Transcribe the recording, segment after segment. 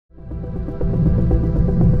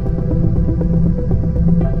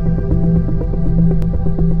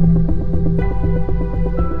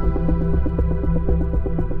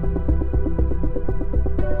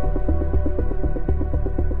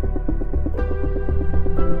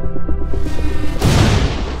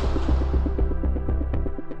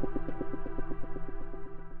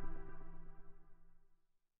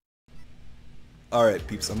Alright,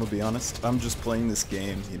 peeps, I'm gonna be honest. I'm just playing this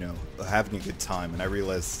game, you know, having a good time, and I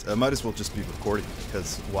realized I might as well just be recording,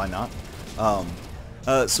 because why not?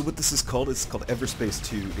 So what this is called, it's called Everspace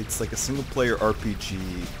 2. It's like a single-player RPG,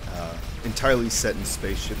 entirely set in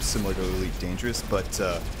spaceships, similar to Elite Dangerous, but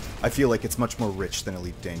I feel like it's much more rich than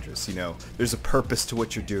Elite Dangerous, you know? There's a purpose to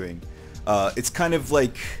what you're doing. It's kind of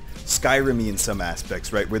like Skyrim-y in some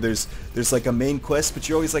aspects, right? Where there's like a main quest, but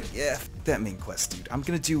you're always like, yeah, f that main quest, dude. I'm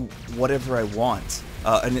gonna do whatever I want.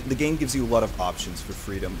 And the game gives you a lot of options for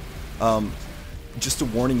freedom. Just a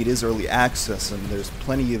warning, it is early access, and there's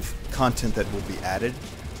plenty of content that will be added.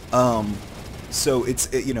 So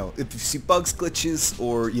you know, if you see bugs, glitches,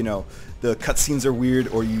 or, you know, the cutscenes are weird,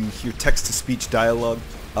 or you hear text-to-speech dialogue,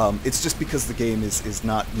 it's just because the game is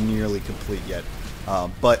not nearly complete yet.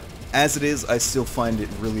 But as it is, I still find it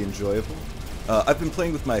really enjoyable. I've been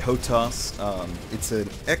playing with my HOTAS. It's an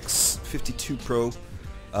X52 Pro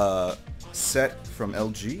set from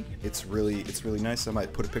LG. It's really nice. I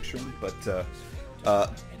might put a picture in, but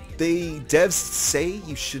devs say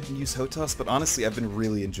you shouldn't use HOTAS, but honestly, I've been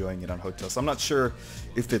really enjoying it on HOTAS. I'm not sure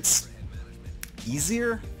if it's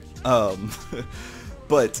easier,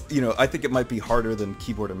 but you know, I think it might be harder than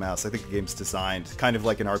keyboard and mouse. I think the game's designed kind of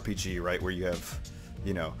like an RPG, right, where you have,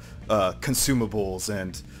 you know, consumables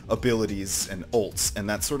and abilities and ults and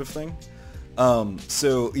that sort of thing.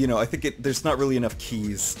 So, you know, I think there's not really enough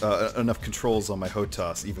keys, enough controls on my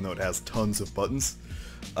HOTAS, even though it has tons of buttons.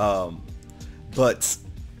 But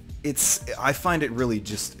I find it really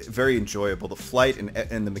just very enjoyable. The flight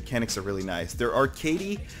and the mechanics are really nice. They're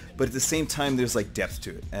arcadey, but at the same time there's like depth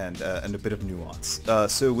to it and a bit of nuance.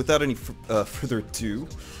 So without any further ado,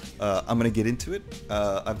 I'm gonna get into it.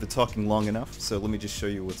 I've been talking long enough, so let me just show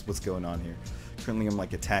you what's going on here. Currently, I'm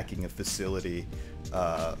like attacking a facility.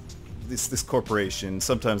 This corporation.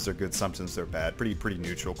 Sometimes they're good, sometimes they're bad. Pretty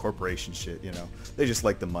neutral corporation shit. You know, they just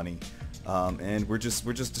like the money, and we're just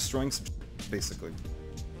destroying some shit, basically.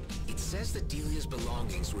 It says that Delia's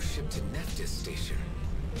belongings were shipped to Nephthys Station.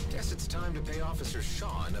 Guess it's time to pay Officer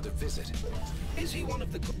Shaw another visit. Is he one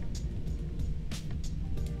of the good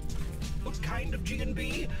kind of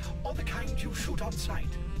G&B, or the kind you shoot on sight?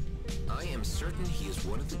 I am certain he is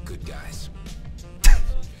one of the good guys.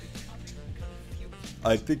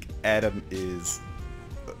 I think Adam is...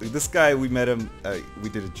 This guy, we met him, we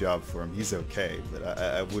did a job for him. He's okay, but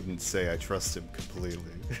I wouldn't say I trust him completely.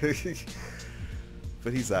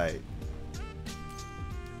 But he's aight.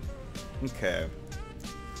 Okay.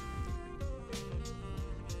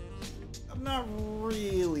 I'm not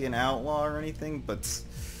really an outlaw or anything, but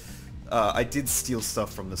I did steal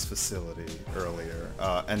stuff from this facility earlier,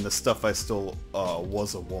 and the stuff I stole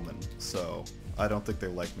was a woman, so I don't think they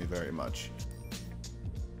like me very much.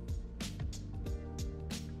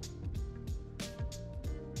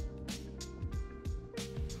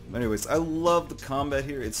 Anyways, I love the combat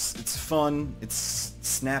here. It's fun, it's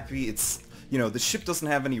snappy, it's, you know, the ship doesn't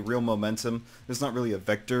have any real momentum. There's not really a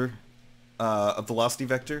vector, a velocity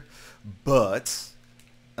vector, but,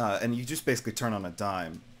 and you just basically turn on a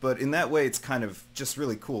dime. But in that way, it's kind of just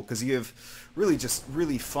really cool, because you have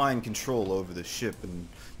really fine control over the ship, and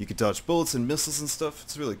you can dodge bullets and missiles and stuff.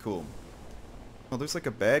 It's really cool. Oh, there's like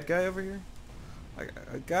a bad guy over here?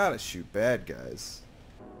 I gotta shoot bad guys.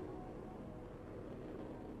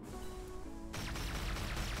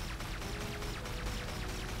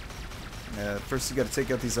 First you gotta take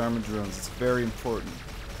out these armored drones. It's very important,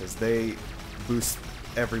 because they boost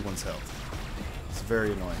everyone's health. It's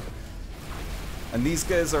very annoying. And these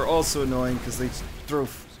guys are also annoying because they throw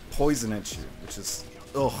poison at you, which is...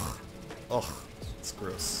 ugh. It's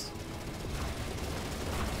gross.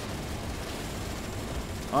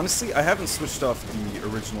 Honestly, I haven't switched off the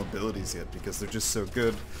original abilities yet because they're just so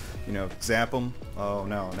good. You know, zap them. Oh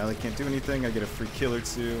no, now they can't do anything. I get a free kill or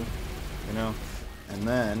two, you know. And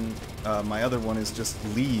then my other one is just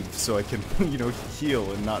leave so I can, you know, heal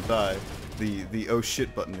and not die. The oh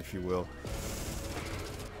shit button, if you will.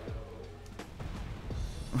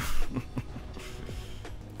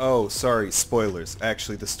 Oh, sorry, spoilers.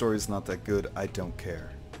 Actually, the story's not that good. I don't care.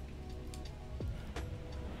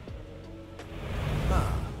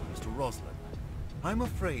 Ah, Mr. Roslin. I'm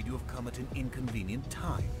afraid you have come at an inconvenient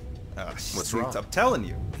time. What's wrong? I'm telling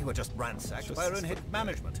you. We were just ransacked by our own head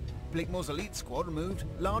management. Blakemore's elite squad removed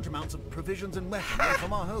large amounts of provisions and weaponry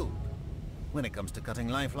from our hold. When it comes to cutting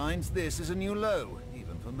lifelines, this is a new low,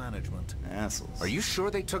 even for management. Assholes. Are you sure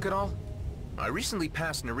they took it all? I recently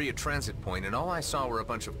passed Nerea transit point and all I saw were a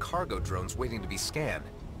bunch of cargo drones waiting to be scanned.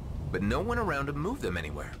 But no one around to move them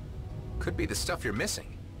anywhere. Could be the stuff you're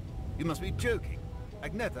missing. You must be joking.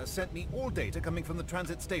 Agnetha sent me all data coming from the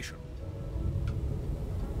transit station.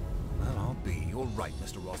 Well, I'll be. You're right,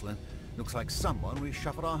 Mr. Roslin. Looks like someone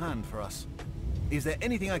reshuffled our hand for us. Is there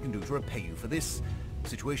anything I can do to repay you for this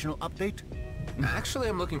situational update? Actually,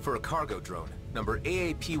 I'm looking for a cargo drone, number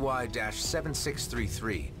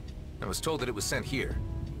AAPY-7633. I was told that it was sent here.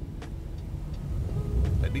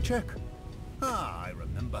 Let me check. Ah, I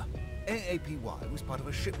remember. AAPY was part of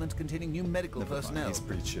a shipment containing new medical Never mind, personnel. he's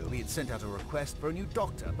pretty chill. We had sent out a request for a new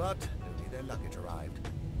doctor, but only their luggage arrived.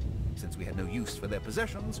 Since we had no use for their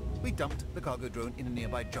possessions, we dumped the cargo drone in a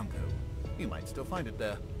nearby junko. You might still find it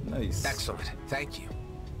there. Nice. Excellent. Thank you.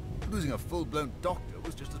 Losing a full-blown doctor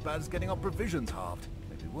was just as bad as getting our provisions halved.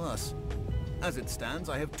 Maybe worse. As it stands,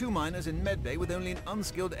 I have 2 miners in medbay with only an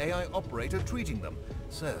unskilled AI operator treating them.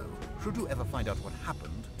 So, should you ever find out what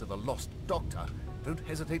happened to the lost doctor, don't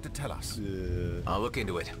hesitate to tell us. I'll look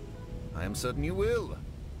into it. I am certain you will.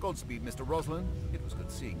 Godspeed, Mr. Roslin. It was good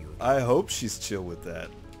seeing you again. I hope she's chill with that.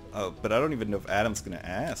 But I don't even know if Adam's gonna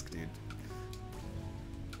ask, dude.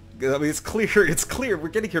 I mean, it's clear. We're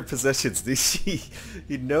getting her possessions. He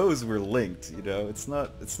knows we're linked, you know? It's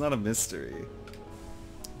not a mystery.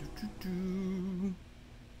 You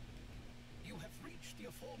have reached the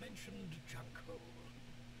aforementioned junko.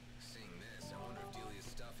 Seeing this, I wonder if Delia's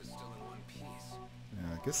stuff is still in one piece.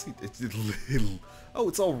 Yeah, I guess it's oh,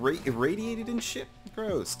 it's all irradiated and shit?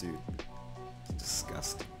 Gross, dude. It's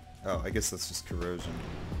disgusting. Oh, I guess that's just corrosion.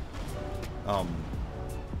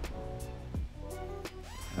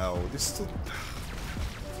 Oh, there's still...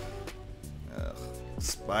 Ugh,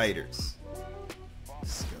 spiders.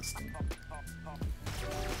 Disgusting.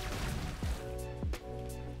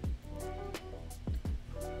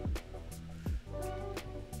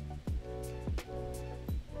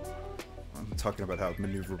 I'm talking about how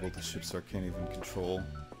maneuverable the ships are, can't even control.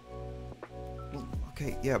 Well,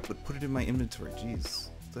 okay, yeah, but put it in my inventory, jeez.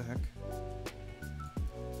 What the heck?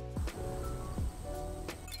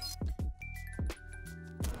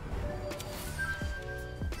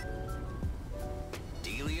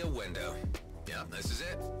 Window. Yeah, this is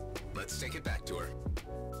it. Let's take it back to her.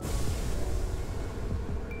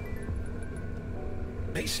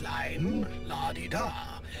 Baseline, la-di-da.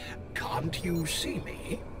 Can't you see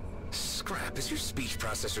me? Scrap, is your speech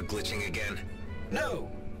processor glitching again?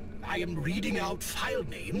 No. I am reading out file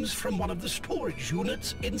names from one of the storage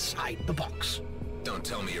units inside the box. Don't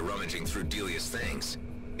tell me you're rummaging through Delia's things.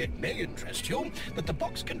 It may interest you that the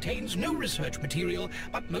box contains no research material,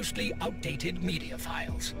 but mostly outdated media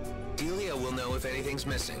files. Delia will know if anything's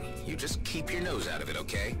missing. You just keep your nose out of it,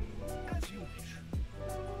 okay? As you wish.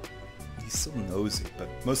 He's so nosy, but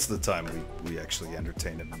most of the time we actually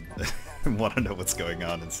entertain him and want to know what's going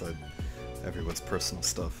on inside everyone's personal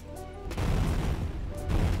stuff.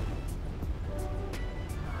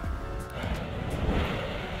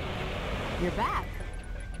 You're back.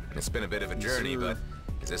 It's been a bit of a journey, but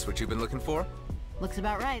is this what you've been looking for? Looks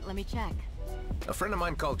about right. Let me check. A friend of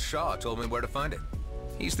mine called Shaw told me where to find it.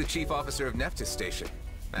 He's the chief officer of Nephthys Station.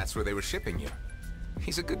 That's where they were shipping you.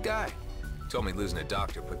 He's a good guy. Told me losing a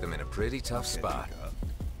doctor put them in a pretty tough spot.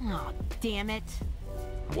 Oh, damn it.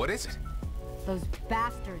 What is it? Those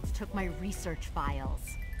bastards took my research files.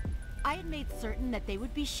 I had made certain that they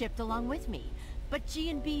would be shipped along with me, but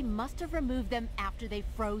G&B must have removed them after they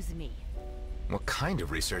froze me. What kind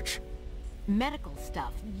of research? Medical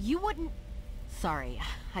stuff. You wouldn't... Sorry,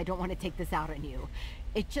 I don't want to take this out on you.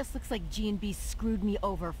 It just looks like G&B screwed me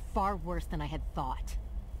over far worse than I had thought.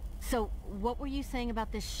 So, what were you saying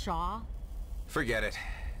about this Shaw? Forget it.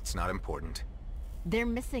 It's not important. They're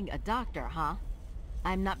missing a doctor, huh?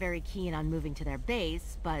 I'm not very keen on moving to their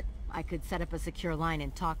base, but I could set up a secure line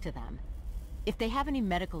and talk to them. If they have any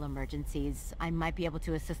medical emergencies, I might be able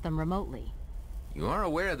to assist them remotely. You are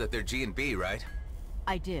aware that they're G&B, right?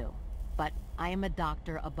 I do, but I am a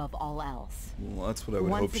doctor above all else. Well, that's what I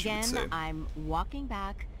would hope she would say. Once again, I'm walking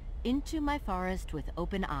back into my forest with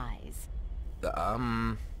open eyes.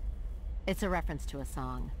 It's a reference to a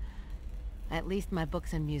song. At least my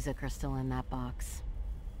books and music are still in that box.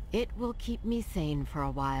 It will keep me sane for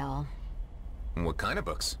a while. What kind of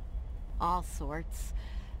books? All sorts.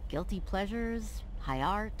 Guilty pleasures, high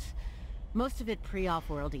art, most of it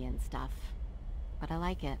pre-off-worldian stuff. But I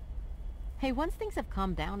like it. Hey, once things have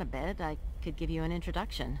calmed down a bit, I could give you an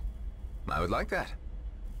introduction. I would like that.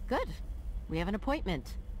 Good. We have an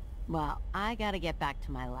appointment. Well, I gotta get back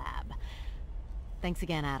to my lab. Thanks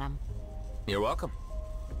again, Adam. You're welcome.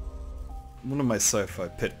 One of my sci-fi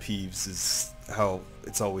pet peeves is how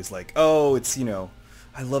it's always like, oh, it's, you know,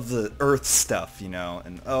 I love the Earth stuff, you know,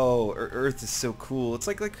 and oh, Earth is so cool. It's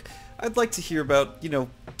like I'd like to hear about, you know,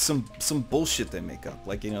 some bullshit they make up,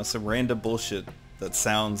 like, you know, some random bullshit that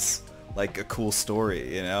sounds like a cool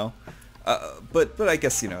story, you know. But I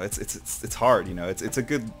guess, you know, it's hard, you know. It's a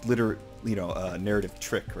good narrative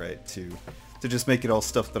trick, right? To just make it all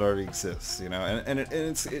stuff that already exists, you know. And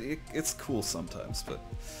it's cool sometimes, but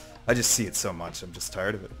I just see it so much. I'm just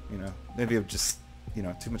tired of it, you know. Maybe I'm just, you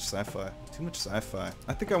know, too much sci-fi. Too much sci-fi.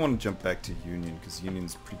 I think I want to jump back to Union because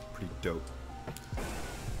Union's pretty dope.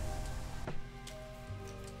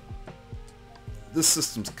 This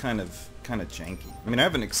system's kind of janky. I mean, I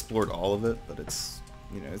haven't explored all of it, but it's,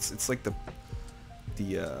 you know, it's like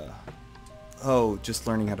just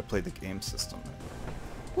learning how to play the game system.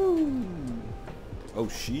 Woo! Oh,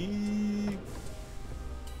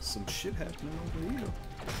 some shit happening over here.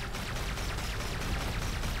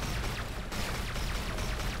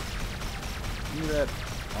 Give me that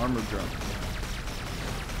armor drum.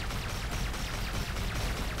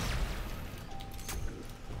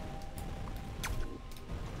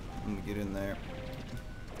 I'm gonna get in there.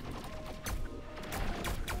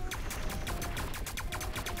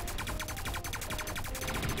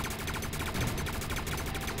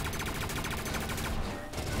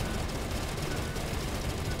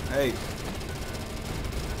 Hey,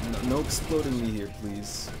 no exploding me here,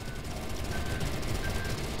 please.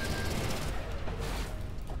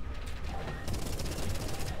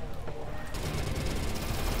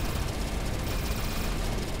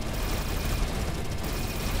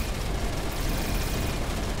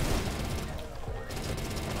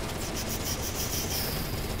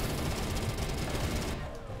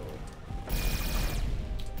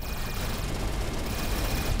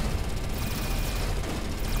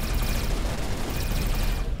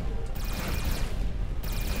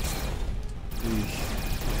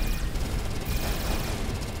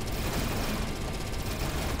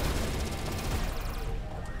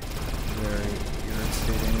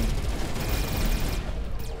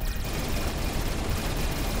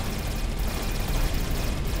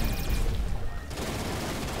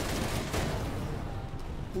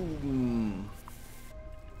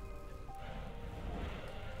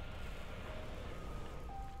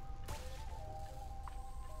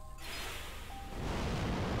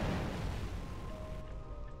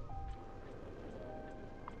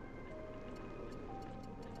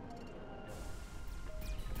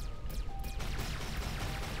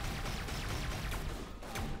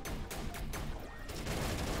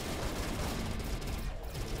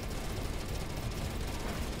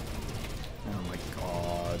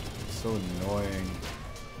 So annoying.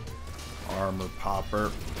 Armor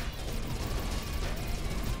popper.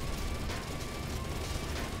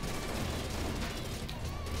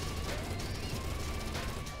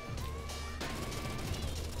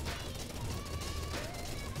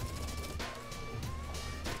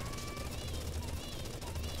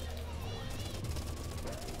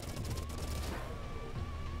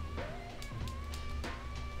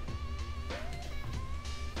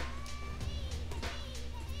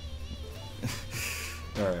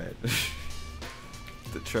 Alright.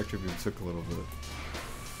 The tractor beam took a little bit.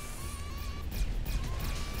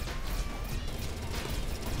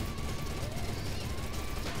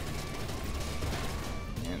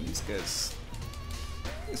 Man, these guys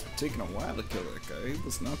were taking a while to kill that guy. He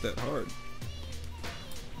was not that hard.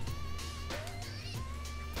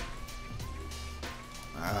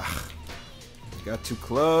 Ah. Got too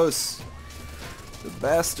close. The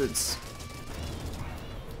bastards.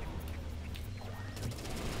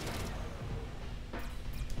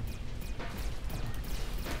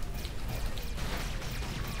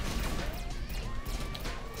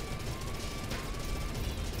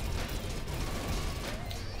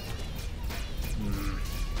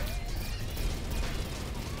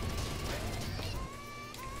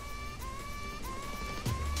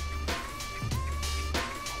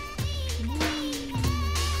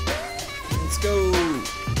 Let's go!